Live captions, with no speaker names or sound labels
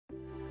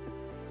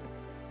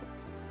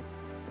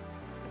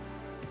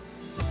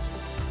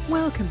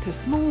Welcome to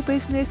Small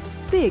Business,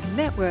 Big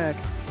Network,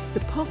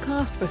 the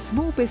podcast for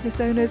small business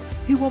owners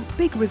who want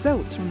big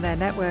results from their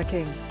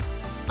networking.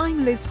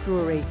 I'm Liz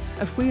Drury,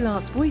 a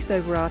freelance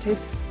voiceover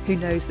artist who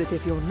knows that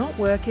if you're not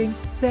working,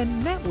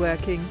 then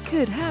networking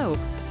could help.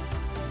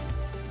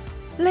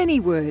 Lenny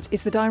Wood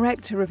is the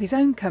director of his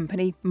own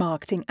company,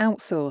 Marketing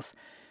Outsource.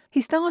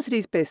 He started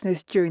his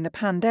business during the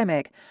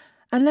pandemic,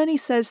 and Lenny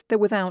says that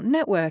without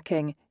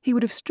networking, he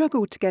would have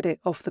struggled to get it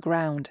off the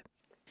ground.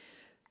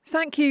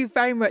 Thank you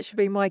very much for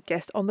being my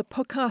guest on the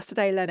podcast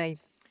today, Lenny.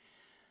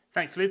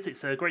 Thanks, Liz.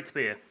 It's great to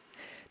be here.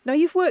 Now,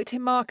 you've worked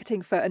in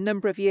marketing for a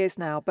number of years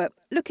now, but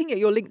looking at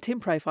your LinkedIn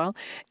profile,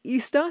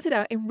 you started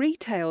out in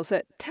retail.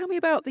 So tell me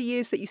about the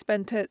years that you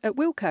spent at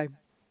Wilko.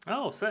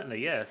 Oh,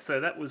 certainly, yeah. So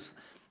that was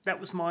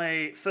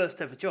my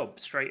first ever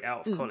job straight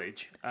out of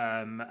college.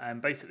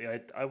 And basically,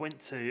 I went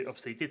to,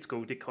 obviously did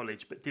school, did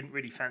college, but didn't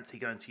really fancy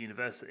going to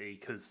university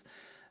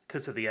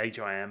because of the age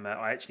I am.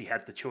 I actually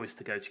had the choice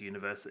to go to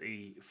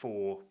university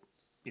for,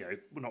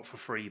 not for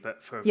free,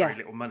 but for very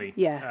little money.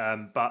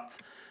 Yeah.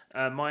 But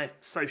my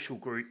social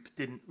group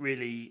didn't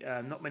really,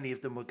 not many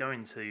of them were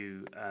going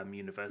to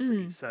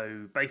university.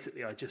 So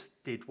basically, I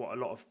just did what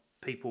a lot of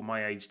people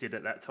my age did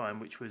at that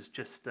time, which was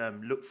just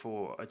look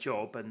for a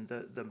job. And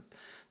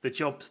the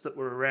jobs that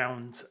were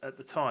around at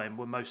the time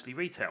were mostly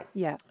retail.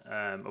 Yeah.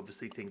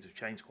 Obviously, things have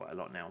changed quite a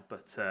lot now.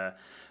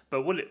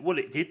 But what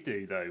it did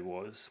do though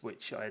was,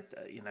 which I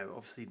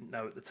obviously didn't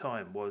know at the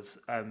time, was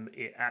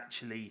it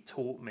actually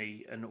taught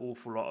me an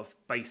awful lot of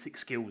basic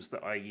skills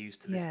that I use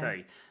to this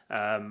day.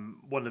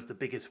 One of the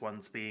biggest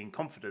ones being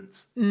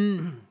confidence.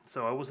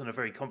 So I wasn't a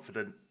very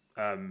confident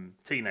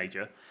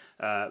teenager,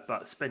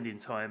 but spending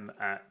time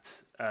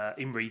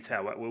in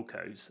retail at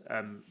Wilko's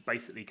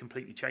basically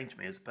completely changed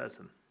me as a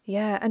person.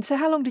 Yeah. And so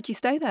how long did you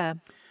stay there?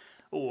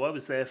 Oh, I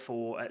was there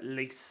for at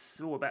least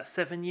about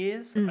 7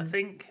 years, I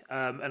think.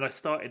 And I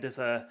started as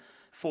a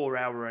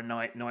 4-hour a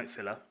night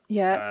filler.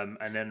 Yeah.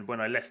 And then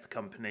when I left the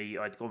company,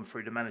 I'd gone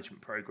through the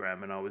management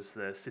program and I was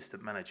the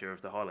assistant manager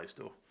of the Harlow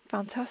store.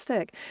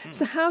 Fantastic.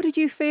 So how did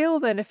you feel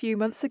then a few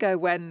months ago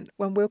when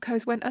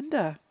Wilko's went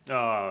under?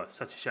 Oh,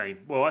 such a shame.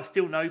 Well, I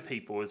still know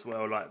people as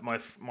well. Like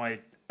my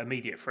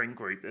immediate friend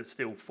group, there's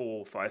still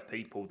 4 or 5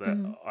 people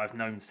that I've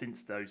known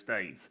since those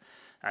days.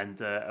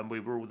 And we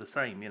were all the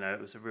same, it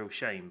was a real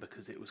shame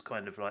because it was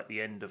kind of like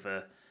the end of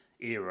a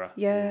era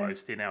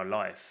almost in our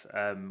life.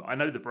 I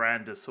know the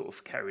brand has sort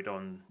of carried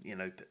on,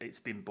 it's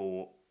been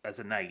bought as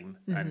a name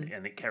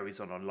and it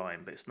carries on online,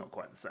 but it's not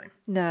quite the same.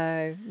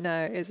 No,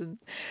 it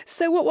isn't.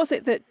 So what was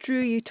it that drew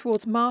you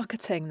towards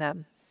marketing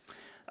then?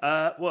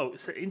 Well,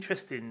 it's an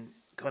interesting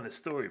kind of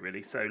story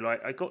really. So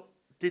like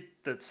did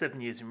the 7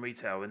 years in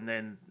retail, and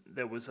then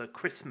there was a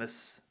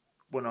Christmas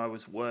when I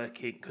was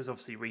working, because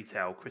obviously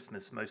retail,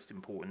 Christmas, most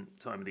important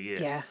time of the year.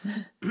 Yeah.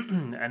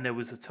 And there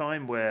was a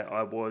time where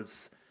I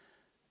was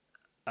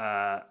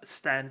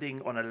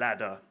standing on a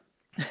ladder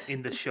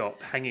in the shop,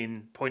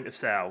 hanging point of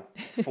sale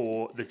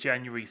for the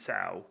January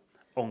sale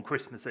on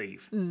Christmas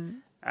Eve.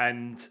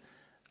 And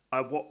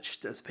I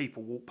watched as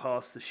people walked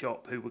past the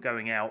shop who were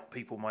going out,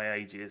 people my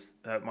age,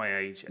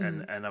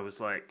 and I was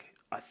like,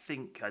 I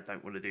think I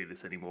don't want to do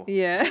this anymore.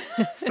 Yeah.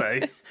 So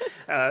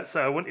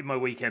I wanted my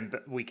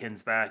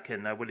weekends back,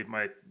 and I wanted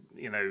my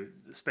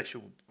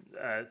special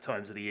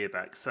times of the year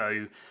back.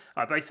 So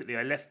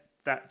I left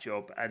that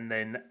job, and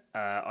then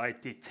I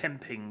did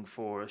temping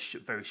for a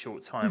very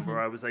short time,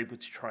 where I was able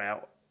to try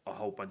out a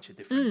whole bunch of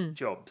different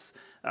jobs,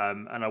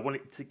 and I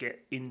wanted to get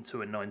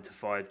into a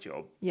 9-to-5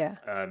 job. Yeah.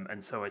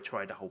 And so I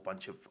tried a whole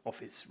bunch of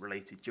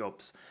office-related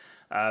jobs.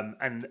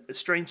 And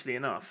strangely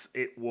enough,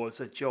 it was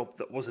a job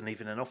that wasn't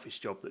even an office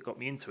job that got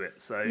me into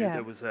it. So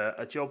there was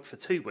a job for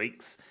 2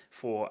 weeks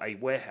for a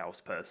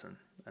warehouse person.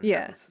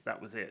 And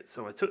that was it.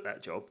 So I took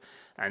that job,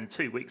 and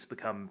 2 weeks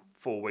become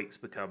 4 weeks,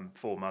 become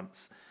 4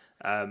 months.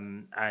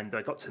 And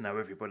I got to know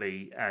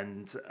everybody,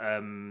 and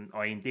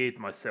I endeared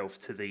myself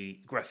to the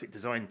graphic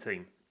design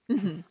team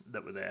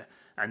that were there.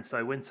 And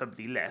so when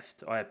somebody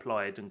left, I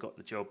applied and got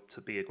the job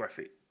to be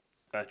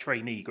a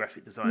trainee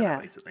graphic designer,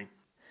 basically.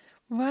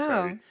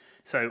 Wow.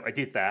 So I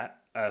did that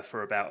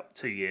for about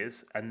 2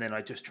 years, and then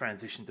I just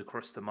transitioned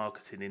across to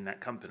marketing in that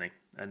company,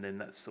 and then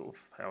that's sort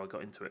of how I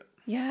got into it.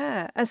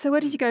 Yeah. And so where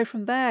did you go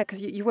from there?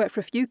 Because you worked for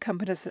a few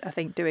companies, I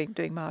think, doing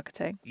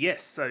marketing.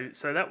 Yes.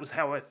 So that was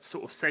how I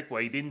sort of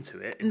segued into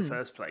it in the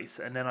first place.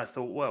 And then I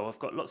thought, well, I've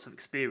got lots of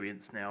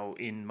experience now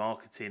in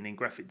marketing, in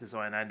graphic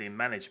design and in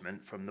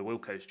management from the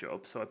Wilko's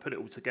job. So I put it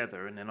all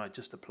together, and then I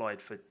just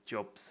applied for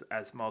jobs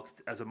as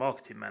a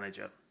marketing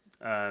manager.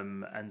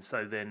 And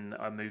so then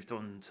I moved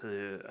on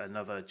to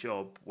another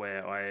job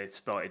where I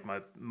started my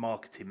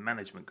marketing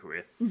management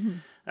career.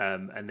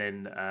 And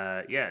then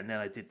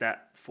I did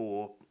that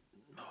for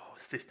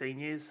 15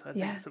 years, I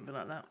think, something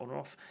like that, on or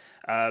off.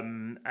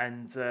 And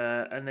then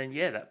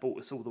that brought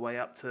us all the way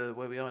up to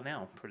where we are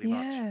now, pretty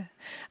much.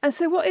 And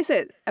so what is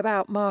it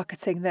about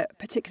marketing that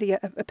particularly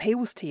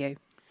appeals to you?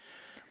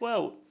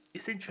 Well,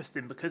 It's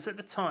interesting because at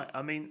the time,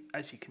 I mean,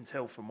 as you can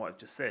tell from what I've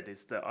just said,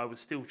 is that I was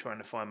still trying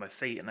to find my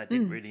feet and I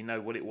didn't really know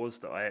what it was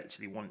that I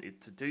actually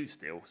wanted to do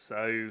still.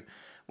 So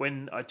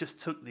when I just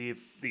took the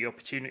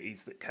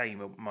opportunities that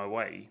came my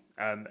way,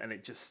 and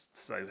it just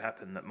so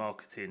happened that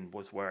marketing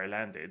was where I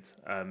landed,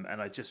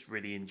 and I just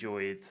really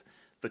enjoyed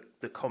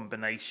the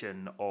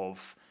combination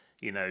of,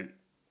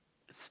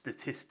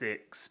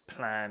 statistics,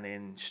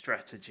 planning,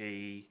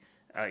 strategy,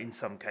 in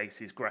some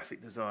cases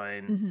graphic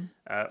design.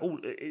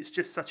 It's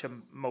just such a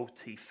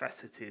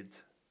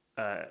multifaceted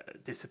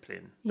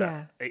discipline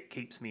that it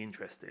keeps me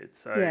interested.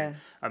 So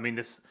I mean,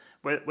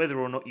 whether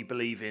or not you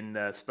believe in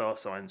star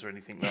signs or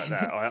anything like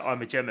that,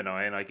 I'm a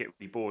Gemini and I get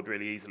really bored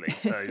really easily.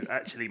 So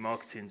actually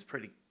marketing's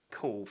pretty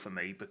cool for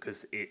me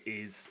because it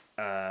is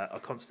a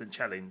constant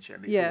challenge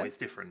and it's always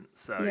different.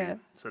 So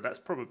that's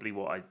probably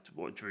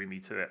what drew me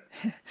to it.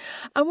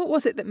 And what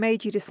was it that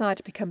made you decide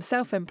to become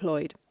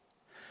self-employed?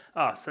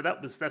 So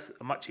that's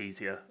a much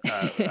easier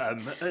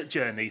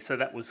journey. So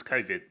that was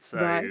COVID.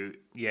 So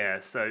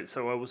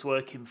so I was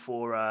working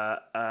for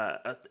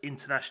an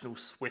international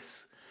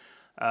Swiss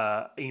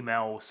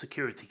email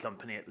security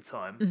company at the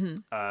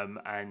time,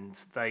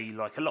 and they,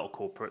 like a lot of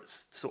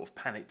corporates, sort of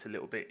panicked a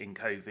little bit in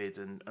COVID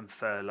and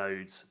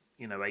furloughed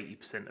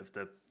 80% of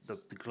the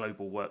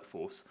global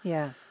workforce.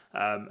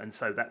 And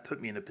so that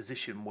put me in a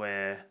position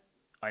where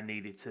I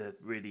needed to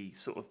really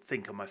sort of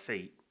think on my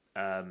feet.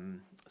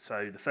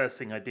 So the first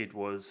thing I did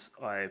was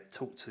I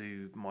talked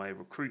to my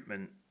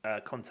recruitment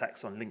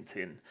contacts on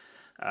LinkedIn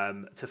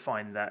to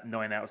find that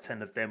 9 out of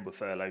 10 of them were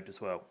furloughed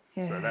as well.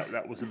 So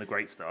that wasn't a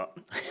great start.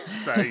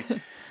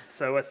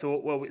 So I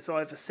thought, well, it's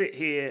either sit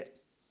here,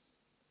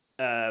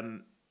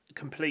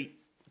 complete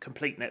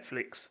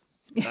Netflix,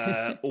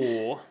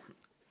 or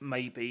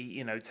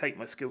maybe take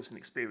my skills and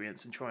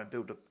experience and try and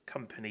build a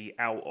company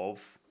out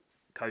of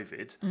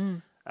COVID.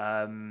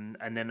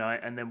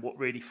 And then what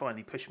really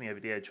finally pushed me over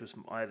the edge was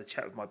I had a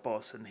chat with my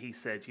boss and he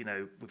said,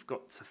 we've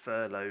got to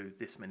furlough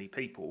this many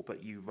people,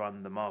 but you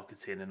run the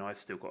marketing and I've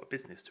still got a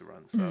business to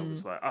run. So I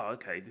was like, oh,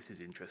 okay, this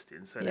is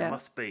interesting. So there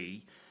must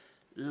be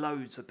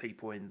loads of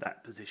people in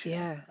that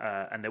position.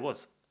 And there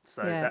was.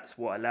 So that's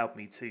what allowed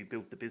me to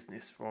build the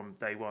business from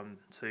day one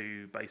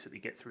to basically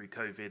get through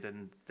COVID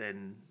and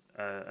then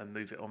and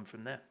move it on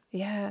from there.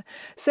 Yeah.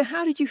 So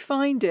how did you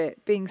find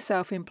it being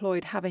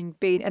self-employed, having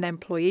been an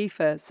employee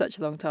for such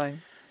a long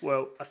time?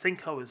 Well, I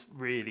think I was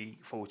really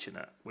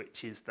fortunate,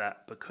 which is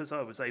that because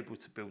I was able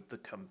to build the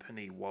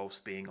company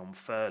whilst being on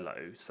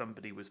furlough,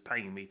 somebody was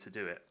paying me to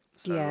do it.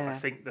 So I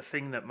think the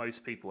thing that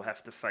most people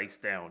have to face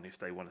down if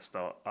they want to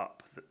start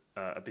up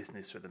a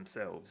business for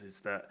themselves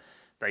is that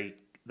they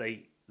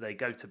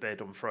go to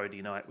bed on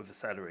Friday night with a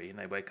salary and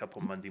they wake up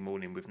on Monday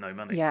morning with no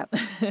money.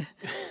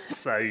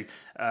 So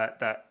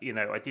that,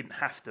 I didn't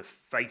have to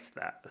face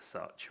that as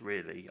such,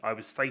 really. I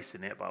was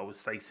facing it, but I was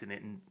facing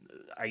it in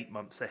 8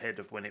 months ahead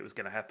of when it was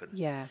going to happen.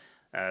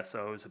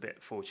 So I was a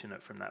bit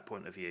fortunate from that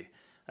point of view.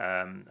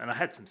 And I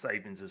had some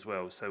savings as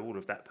well. So all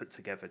of that put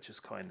together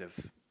just kind of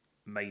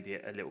made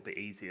it a little bit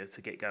easier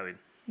to get going.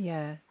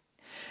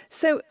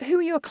 So who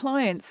are your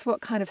clients?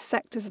 What kind of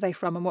sectors are they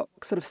from and what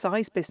sort of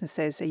size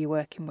businesses are you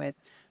working with?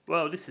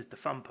 Well, this is the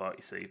fun part,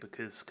 you see,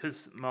 because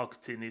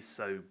marketing is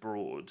so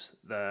broad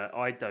that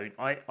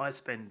I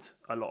spend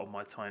a lot of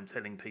my time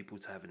telling people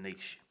to have a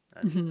niche,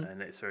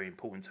 and it's very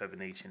important to have a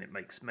niche, and it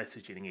makes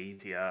messaging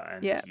easier,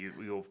 and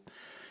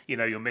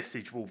your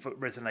message will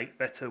resonate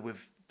better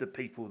with the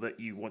people that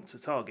you want to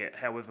target.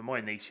 However,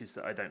 my niche is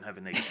that I don't have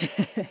a niche,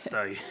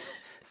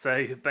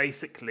 so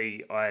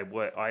basically,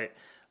 my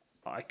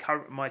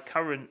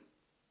current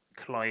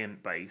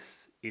client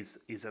base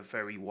is a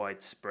very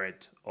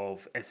widespread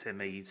of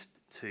SMEs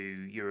to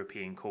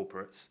European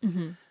corporates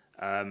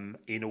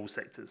in all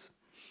sectors.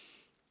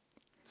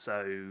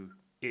 So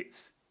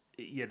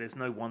there's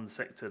no one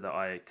sector that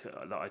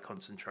I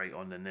concentrate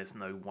on, and there's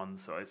no one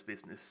size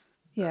business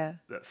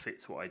that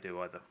fits what I do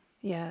either.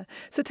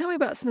 So tell me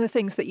about some of the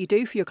things that you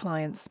do for your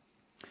clients.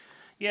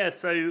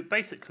 So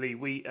basically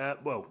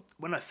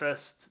when I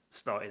first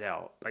started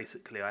out,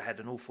 basically I had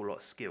an awful lot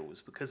of skills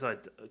because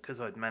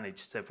I'd managed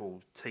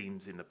several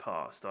teams in the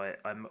past.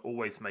 I'm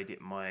always made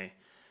it my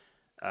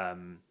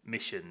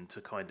mission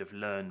to kind of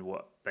learn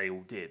what they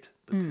all did,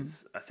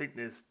 because I think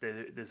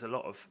there's a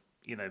lot of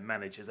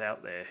managers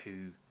out there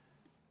who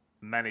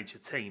manage a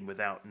team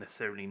without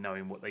necessarily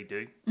knowing what they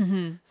do.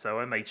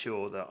 So I made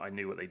sure that I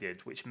knew what they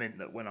did, which meant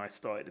that when I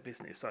started a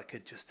business, I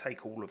could just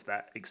take all of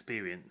that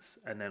experience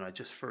and then I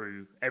just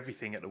threw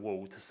everything at the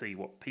wall to see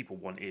what people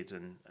wanted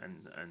and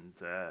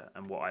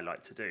what I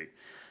like to do.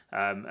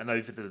 And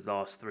over the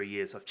last 3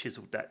 years, I've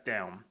chiseled that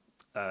down,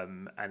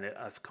 and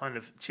I've kind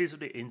of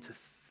chiseled it into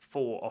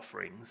 4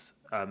 offerings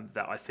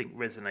that I think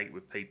resonate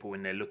with people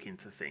when they're looking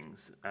for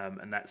things,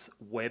 and that's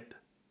web,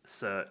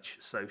 search,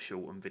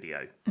 social, and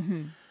video.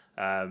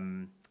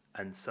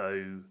 And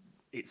so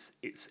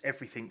it's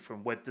everything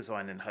from web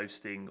design and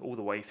hosting all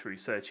the way through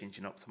search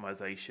engine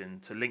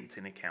optimization to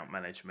LinkedIn account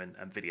management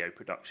and video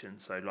production.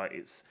 So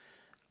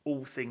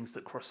all things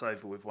that cross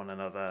over with one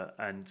another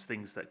and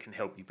things that can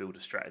help you build a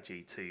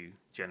strategy to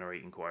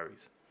generate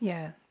inquiries.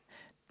 Yeah.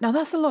 Now,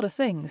 that's a lot of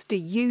things. Do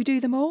you do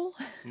them all?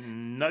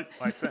 No,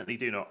 I certainly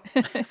do not.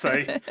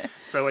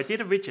 So I did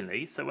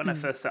originally. So when I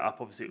first set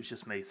up, obviously it was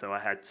just me, so I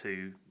had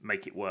to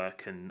make it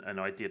work, and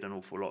I did an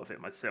awful lot of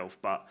it myself.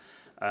 But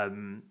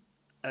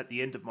at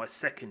the end of my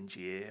second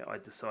year, I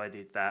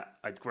decided that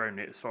I'd grown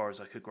it as far as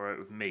I could grow it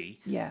with me.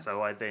 Yeah.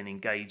 So I then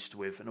engaged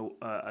with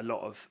a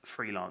lot of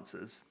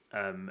freelancers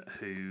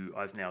who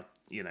I've now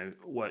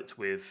worked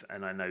with,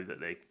 and I know that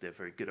they're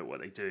very good at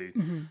what they do.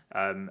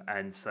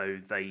 And so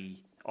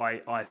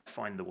I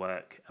find the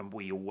work, and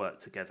we all work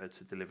together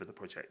to deliver the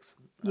projects.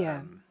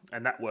 Yeah.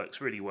 And that works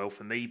really well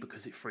for me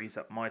because it frees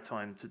up my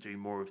time to do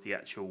more of the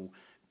actual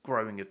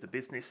growing of the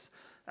business.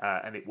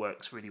 And it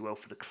works really well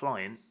for the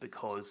client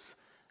because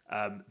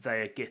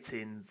they are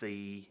getting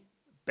the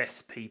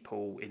best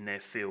people in their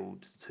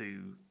field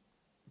to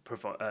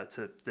provide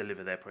to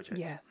deliver their projects.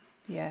 Yeah.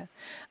 Yeah.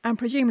 And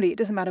presumably it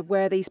doesn't matter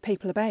where these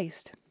people are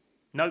based.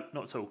 No,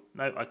 not at all.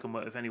 No, I can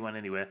work with anyone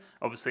anywhere.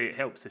 Obviously, it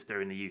helps if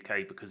they're in the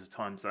UK because of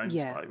time zones,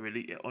 Yeah. but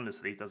it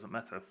honestly doesn't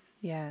matter.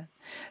 Yeah.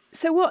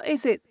 So what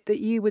is it that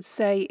you would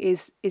say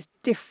is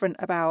different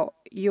about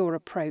your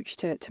approach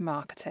to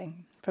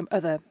marketing from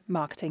other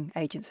marketing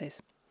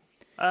agencies?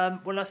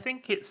 Well, I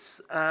think it's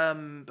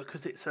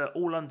because it's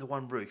all under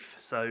one roof.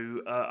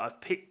 So I've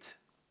picked.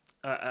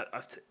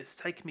 It's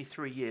taken me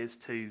 3 years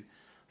to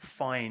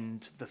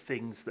find the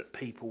things that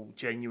people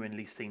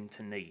genuinely seem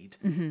to need.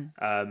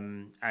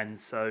 And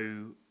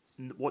so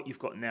what you've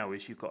got now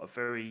is you've got a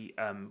very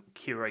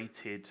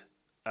curated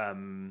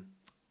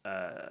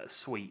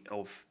suite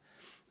of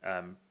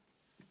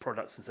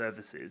products and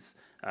services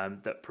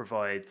that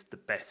provide the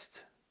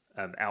best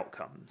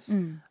outcomes.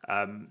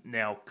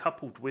 Now,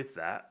 coupled with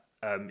that,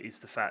 is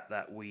the fact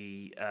that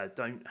we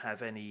don't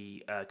have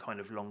any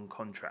kind of long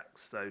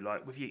contracts. So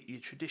like with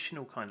your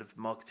traditional kind of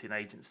marketing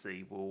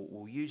agency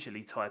will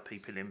usually tie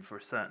people in for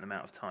a certain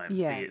amount of time,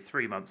 Yeah. be it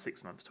 3 months,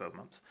 6 months, 12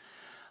 months.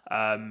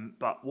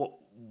 But what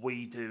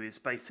we do is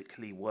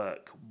basically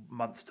work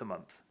month to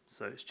month.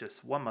 So it's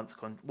just 1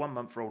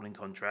 month rolling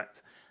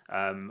contract,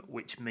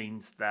 which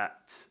means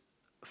that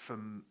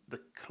from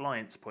the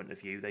client's point of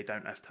view, they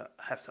don't have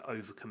to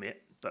overcommit.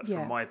 But Yeah.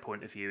 from my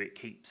point of view, it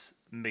keeps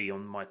me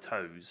on my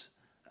toes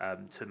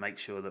to make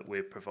sure that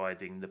we're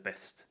providing the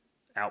best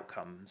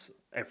outcomes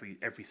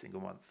every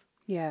single month.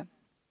 Yeah.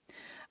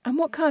 And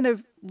what kind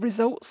of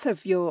results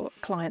have your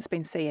clients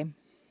been seeing?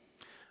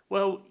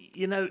 Well,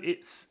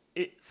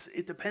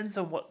 it depends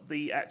on what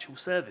the actual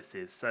service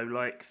is. So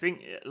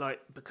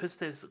because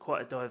there's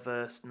quite a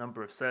diverse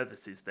number of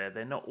services there,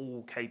 they're not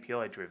all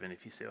KPI driven,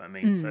 if you see what I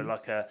mean. So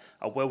like a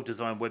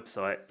well-designed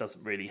website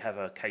doesn't really have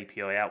a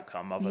KPI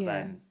outcome other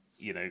than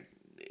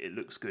it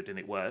looks good and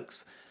it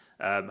works.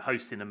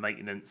 Hosting and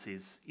maintenance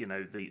is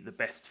the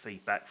best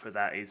feedback for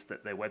that is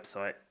that their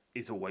website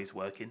is always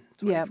working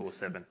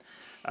 24/7.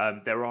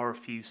 There are a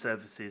few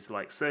services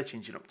like search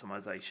engine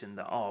optimization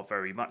that are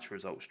very much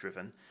results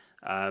driven,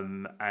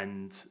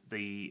 and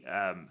the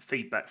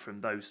feedback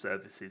from those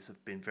services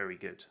have been very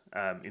good.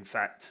 In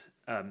fact,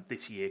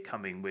 this year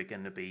coming, we're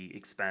going to be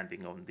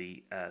expanding on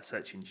the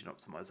search engine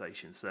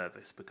optimization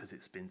service because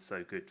it's been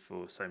so good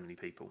for so many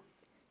people.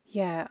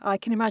 Yeah, I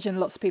can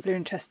imagine lots of people are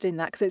interested in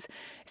that because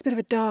it's a bit of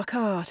a dark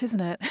art, isn't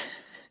it?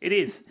 It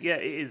is, yeah,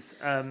 it is.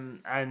 And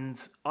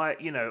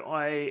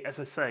as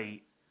I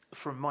say,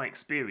 from my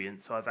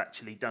experience, I've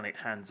actually done it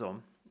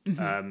hands-on.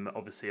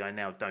 Obviously, I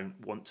now don't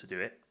want to do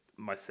it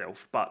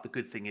myself, but the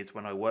good thing is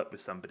when I work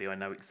with somebody, I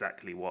know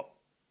exactly what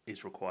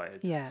is required.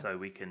 Yeah.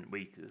 So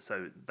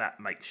so that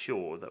makes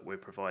sure that we're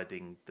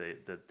providing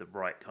the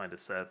right kind of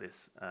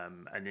service,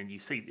 and then you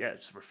see,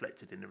 it's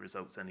reflected in the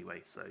results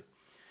anyway. So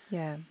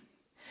Yeah.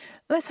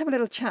 Let's have a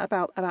little chat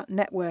about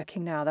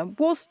networking now then.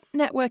 Was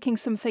networking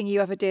something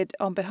you ever did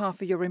on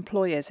behalf of your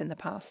employers in the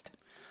past?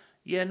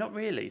 Yeah, not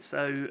really.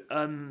 So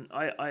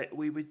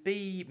we would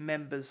be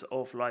members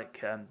of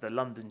the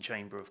London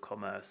Chamber of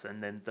Commerce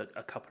and then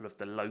a couple of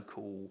the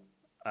local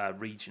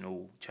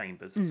regional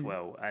chambers as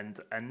well.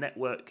 And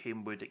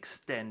networking would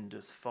extend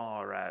as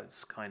far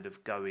as kind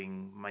of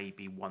going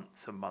maybe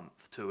once a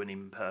month to an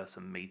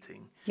in-person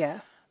meeting.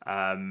 Yeah.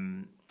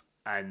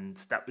 And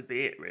that would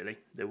be it, really.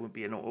 There would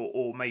be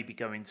or maybe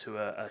going to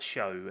a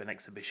show, an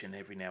exhibition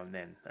every now and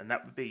then, and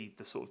that would be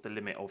the sort of the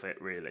limit of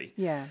it, really.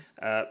 Yeah.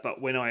 But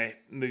when I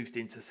moved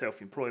into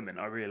self-employment,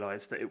 I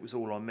realised that it was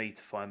all on me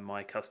to find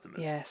my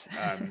customers. Yes.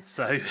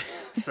 So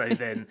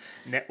then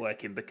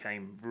networking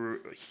became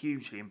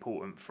hugely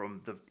important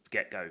from the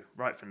get-go,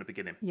 right from the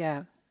beginning.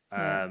 Yeah.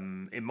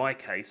 In my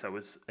case, I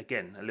was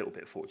again a little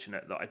bit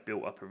fortunate that I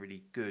built up a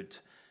really good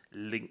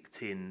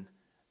LinkedIn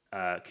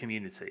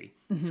community,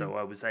 so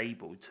I was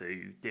able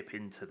to dip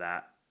into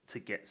that to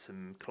get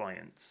some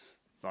clients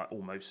like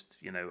almost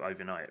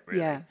overnight, really.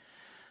 Yeah.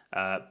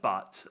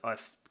 But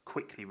I've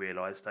quickly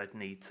realised I'd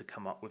need to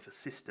come up with a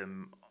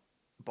system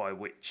by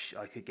which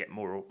I could get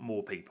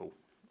more people,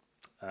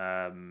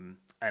 and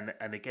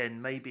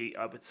again maybe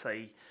I would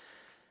say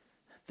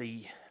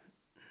the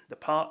the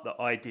part that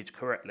I did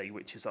correctly,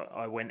 which is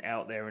I went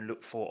out there and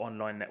looked for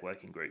online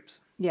networking groups.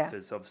 Yeah.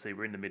 Because obviously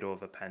we're in the middle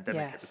of a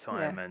pandemic at the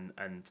time,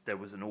 and there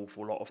was an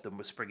awful lot of them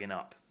were springing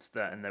up,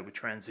 and they were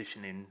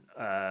transitioning.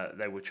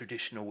 They were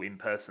traditional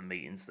in-person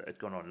meetings that had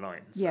gone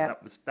online. So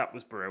that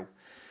was brilliant.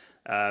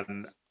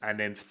 And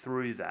then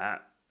through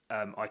that,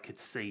 I could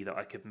see that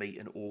I could meet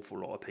an awful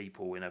lot of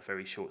people in a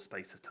very short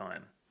space of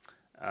time.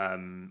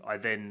 I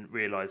then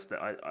realised that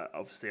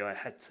I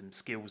had some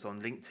skills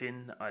on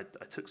LinkedIn. I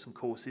took some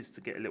courses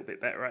to get a little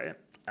bit better at it,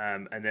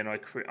 and then I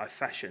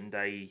fashioned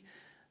a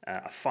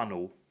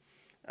funnel.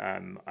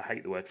 I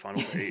hate the word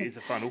funnel, but it is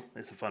a funnel.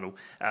 It's a funnel,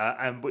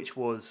 and which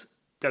was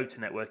go to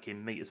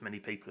networking, meet as many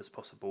people as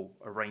possible,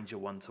 arrange a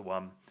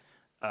one-to-one.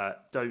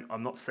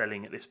 I'm not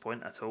selling at this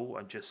point at all.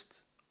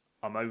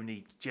 I'm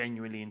only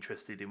genuinely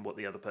interested in what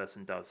the other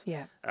person does.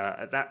 Yeah.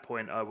 At that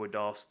point, I would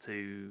ask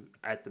to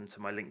add them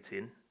to my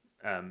LinkedIn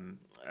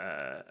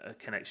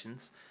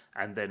connections,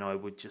 and then I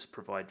would just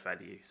provide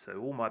value. So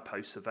all my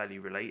posts are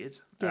value related,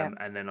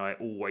 and then I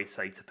always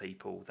say to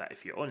people that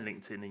if you're on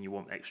LinkedIn and you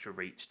want extra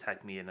reach,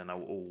 tag me in, and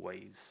I'll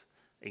always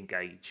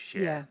engage,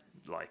 share,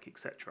 like,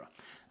 etc.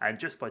 And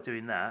just by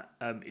doing that,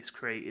 it's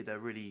created a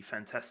really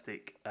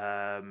fantastic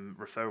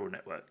referral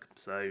network.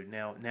 So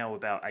now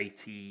about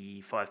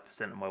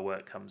 85% of my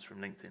work comes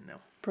from LinkedIn now.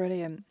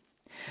 Brilliant.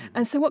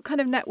 And so what kind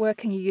of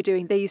networking are you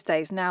doing these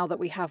days now that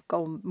we have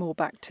gone more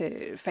back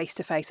to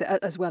face-to-face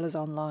as well as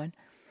online?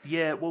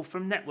 Yeah, well,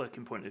 from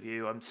networking point of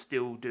view, I'm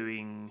still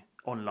doing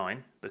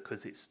online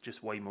because it's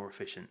just way more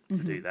efficient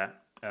to do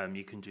that.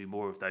 You can do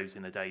more of those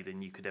in a day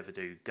than you could ever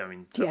do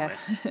going somewhere.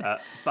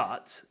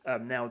 But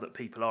now that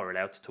people are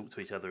allowed to talk to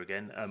each other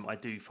again, I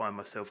do find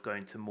myself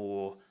going to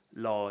more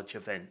large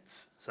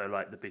events. So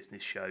like the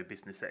business show,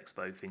 business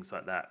expo, things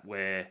like that,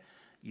 where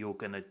you're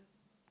going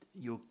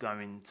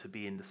to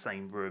be in the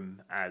same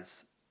room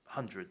as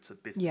hundreds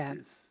of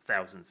businesses,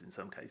 thousands in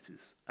some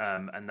cases,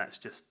 and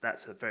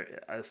that's a very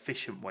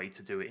efficient way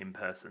to do it in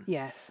person.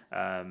 Yes.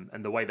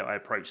 And the way that I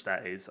approach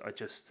that is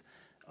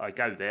I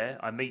go there,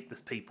 I meet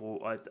the people,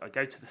 I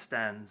go to the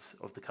stands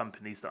of the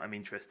companies that I'm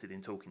interested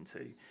in talking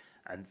to,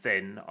 and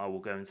then I will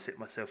go and sit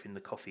myself in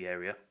the coffee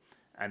area,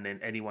 and then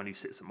anyone who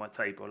sits at my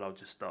table, I'll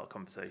just start a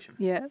conversation.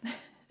 Yeah.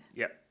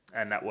 Yeah,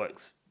 and that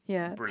works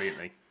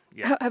brilliantly.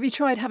 Yeah. Have you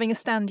tried having a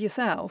stand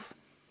yourself?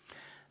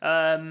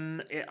 I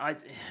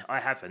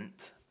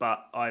haven't,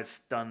 but I've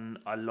done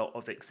a lot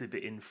of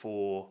exhibiting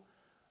for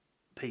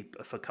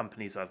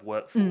companies I've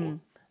worked for,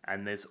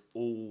 and there's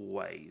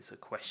always a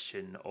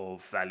question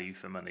of value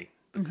for money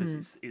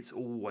because it's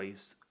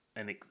always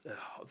a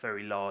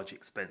very large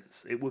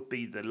expense. It would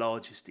be the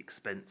largest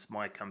expense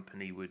my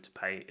company would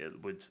pay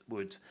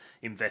would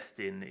invest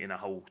in a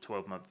whole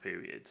 12-month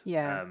period.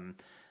 Yeah.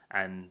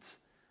 And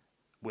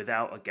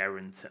without a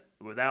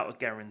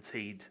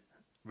guaranteed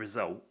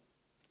result,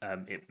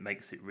 it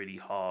makes it really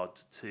hard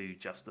to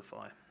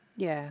justify.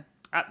 Yeah.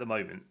 At the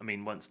moment, I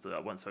mean, once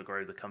I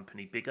grow the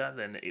company bigger,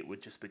 then it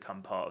would just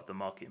become part of the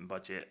marketing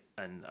budget,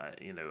 and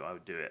I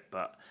would do it.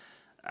 But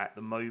at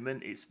the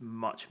moment, it's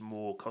much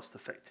more cost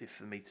effective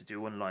for me to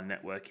do online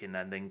networking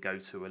and then go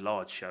to a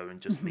large show and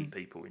just meet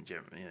people in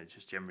general.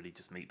 Generally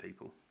just meet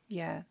people.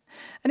 Yeah.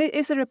 And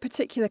is there a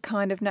particular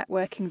kind of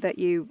networking that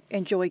you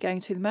enjoy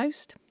going to the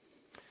most?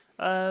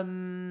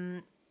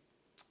 You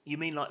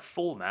mean like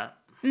format?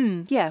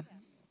 Yeah.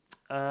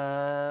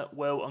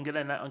 Well, I'm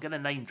gonna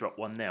name drop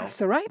one now.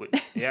 That's all right.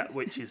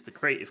 Which is the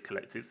Creative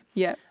Collective.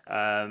 Yeah.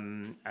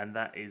 And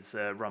that is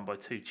run by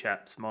two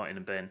chaps, Martin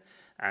and Ben,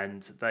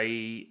 and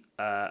they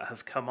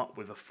have come up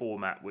with a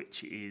format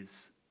which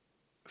is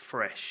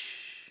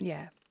fresh.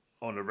 Yeah.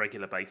 On a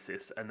regular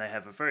basis, and they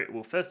have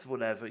first of all,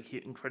 they have an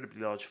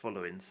incredibly large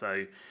following,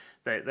 so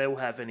they'll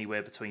have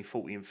anywhere between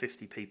 40 and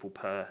 50 people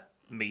per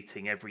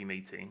meeting. Every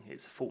meeting,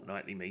 it's a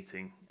fortnightly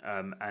meeting,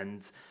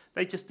 and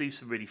they just do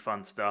some really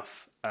fun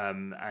stuff,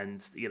 and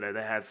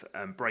they have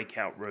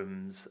breakout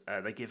rooms.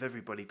 They give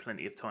everybody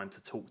plenty of time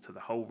to talk to the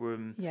whole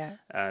room. They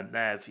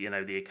have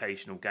the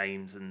occasional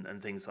games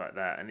and things like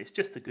that, and it's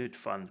just a good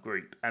fun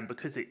group. And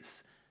because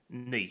it's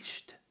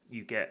niched,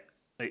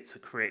 it's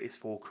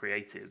for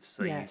creatives,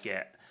 so you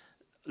get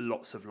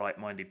lots of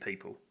like-minded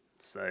people.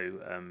 So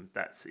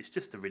it's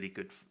just a really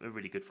good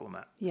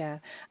format. Yeah,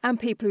 and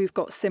people who've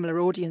got similar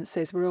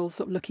audiences. We're all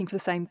sort of looking for the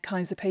same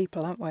kinds of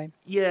people, aren't we?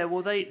 Yeah,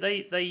 well,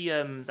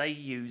 they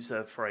use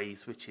a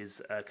phrase which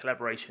is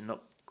collaboration,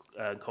 not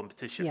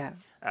competition. Yeah.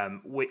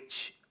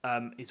 Which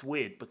is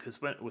weird because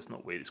it's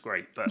not weird. It's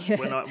great, but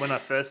when I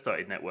first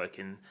started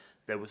networking,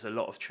 there was a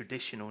lot of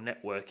traditional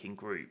networking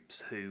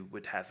groups who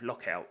would have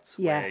lockouts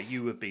where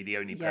you would be the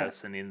only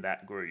person in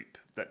that group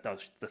that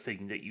does the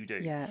thing that you do.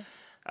 Yeah.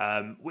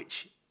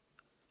 Which,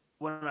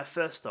 when I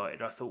first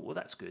started, I thought, well,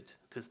 that's good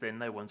because then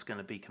no one's going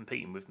to be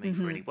competing with me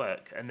for any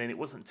work. And then it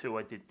wasn't until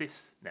I did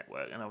this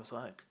network and I was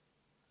like,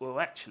 well,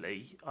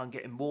 actually, I'm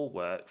getting more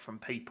work from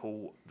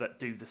people that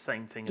do the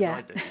same thing as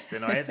I do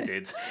than I ever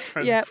did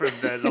from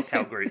the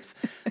lockout groups.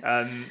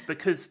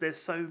 Because there's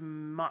so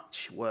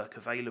much work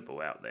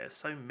available out there,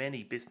 so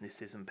many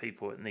businesses and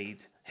people that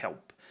need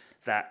help,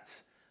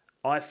 that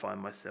I find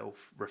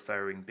myself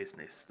referring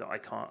business that I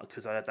can't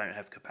because I don't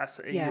have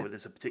capacity or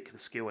there's a particular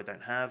skill I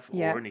don't have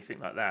or anything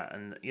like that.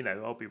 And,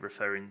 I'll be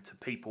referring to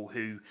people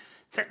who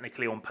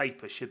technically on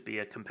paper should be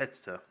a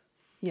competitor.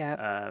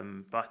 Yeah.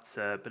 But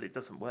it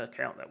doesn't work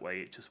out that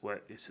way. It just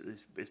works.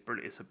 It's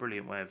brilliant. It's a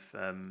brilliant way of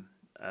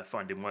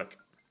finding work.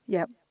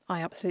 Yeah,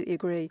 I absolutely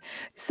agree.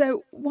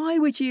 So why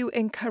would you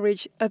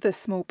encourage other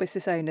small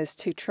business owners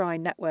to try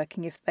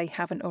networking if they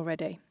haven't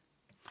already?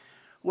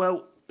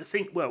 Well,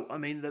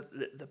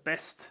 the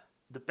best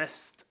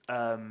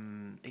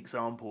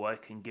example I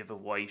can give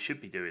of why you should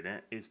be doing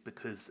it is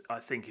because I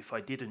think if I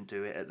didn't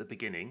do it at the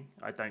beginning,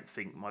 I don't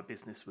think my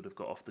business would have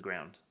got off the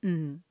ground.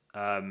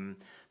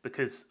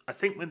 Because I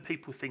think when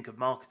people think of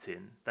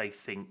marketing, they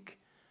think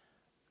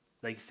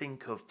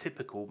of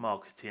typical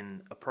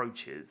marketing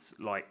approaches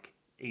like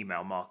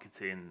email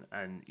marketing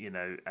and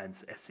and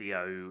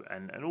SEO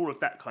and all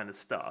of that kind of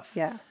stuff.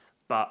 Yeah.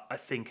 But I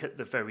think at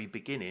the very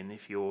beginning,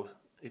 if you're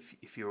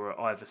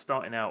either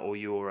starting out or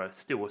you're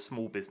still a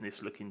small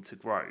business looking to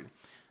grow,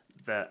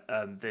 that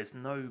there's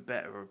no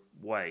better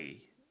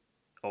way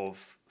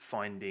of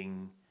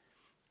finding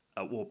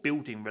or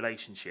building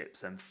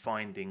relationships and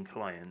finding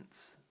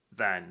clients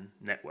than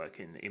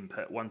networking,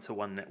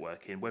 one-to-one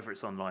networking, whether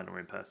it's online or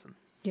in person.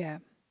 Yeah,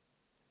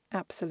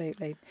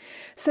 absolutely.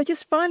 So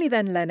just finally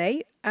then,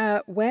 Lenny,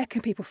 where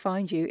can people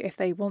find you if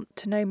they want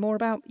to know more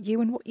about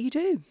you and what you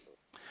do?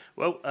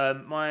 Well,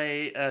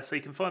 so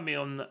you can find me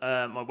on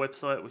my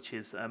website, which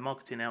is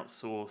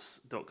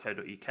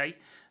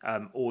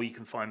marketingoutsource.co.uk, or you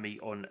can find me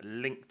on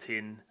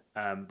LinkedIn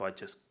by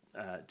just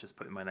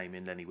putting my name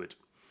in, Lenny Wood.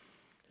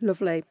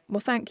 Lovely.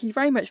 Well, thank you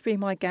very much for being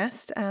my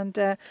guest, and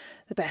the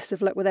best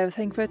of luck with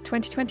everything for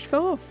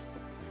 2024.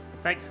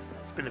 Thanks.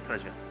 It's been a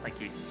pleasure. Thank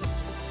you.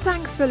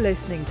 Thanks for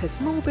listening to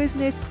Small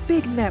Business,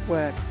 Big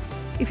Network.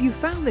 If you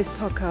found this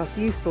podcast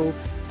useful,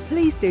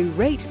 please do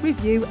rate,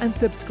 review and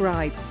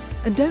subscribe.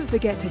 And don't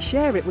forget to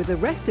share it with the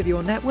rest of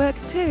your network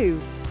too.